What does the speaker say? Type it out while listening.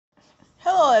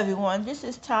Hello everyone, this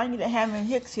is Tanya the Hammer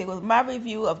Hicks here with my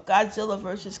review of Godzilla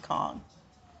vs. Kong.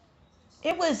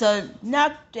 It was a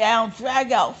knockdown,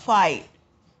 drag-out fight.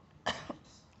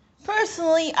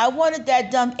 Personally, I wanted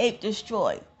that dumb ape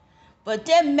destroyed, but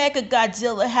then Mega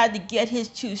Godzilla had to get his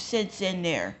 2 cents in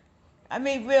there. I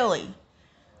mean, really.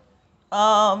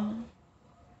 Um,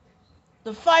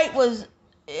 the fight was,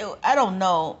 I don't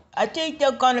know. I think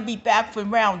they're gonna be back for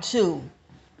round 2.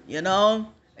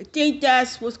 I think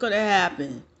that's what's gonna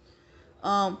happen.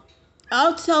 Um,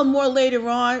 I'll tell more later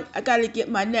on. I got to get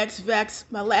my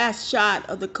my last shot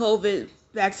of the COVID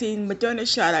vaccine,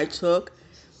 Moderna shot I took,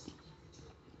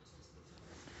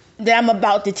 that I'm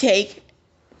about to take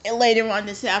later on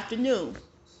this afternoon.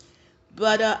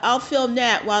 But I'll film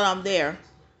that while I'm there.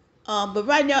 But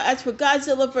right now, as for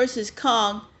Godzilla versus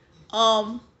Kong,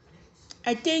 um,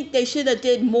 I think they should have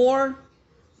did more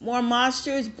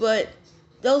monsters, but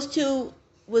those two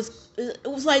it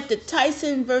was like the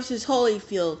Tyson versus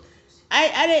Holyfield.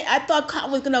 I thought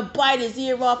Kong was gonna bite his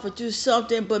ear off or do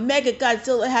something, but Mega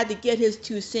Godzilla had to get his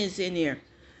 2 cents in there.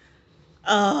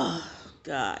 Oh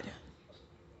God.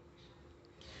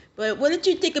 But what did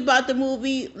you think about the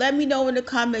movie? Let me know in the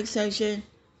comment section.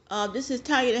 This is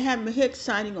Tanya the Hammer Hicks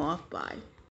signing off. Bye.